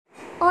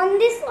On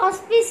this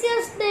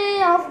auspicious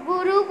day of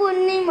Guru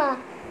Purnima,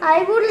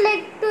 I would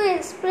like to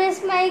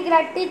express my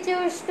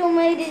gratitude to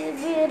my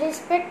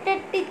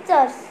respected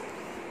teachers.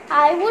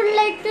 I would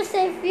like to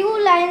say few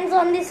lines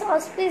on this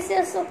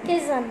auspicious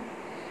occasion.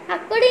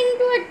 According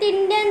to what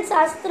Indian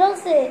Shastra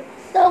say,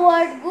 the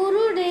word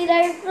Guru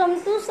derived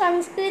from two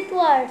Sanskrit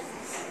words,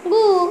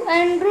 Gu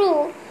and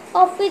Ru,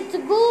 of which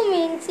Gu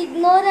means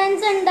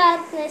ignorance and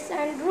darkness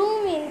and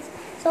Ru means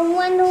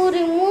someone who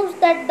removes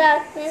that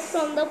darkness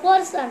from the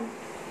person.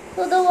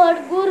 So the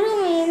word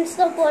Guru means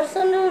the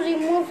person who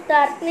removes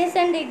darkness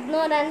and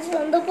ignorance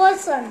from the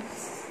person.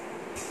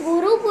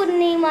 Guru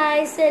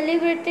Purnima is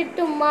celebrated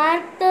to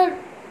mark the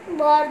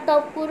birth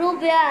of Guru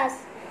Vyas,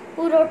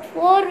 who wrote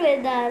 4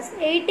 Vedas,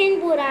 18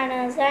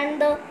 Puranas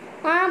and the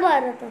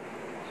Mahabharata.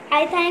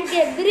 I thank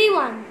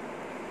everyone.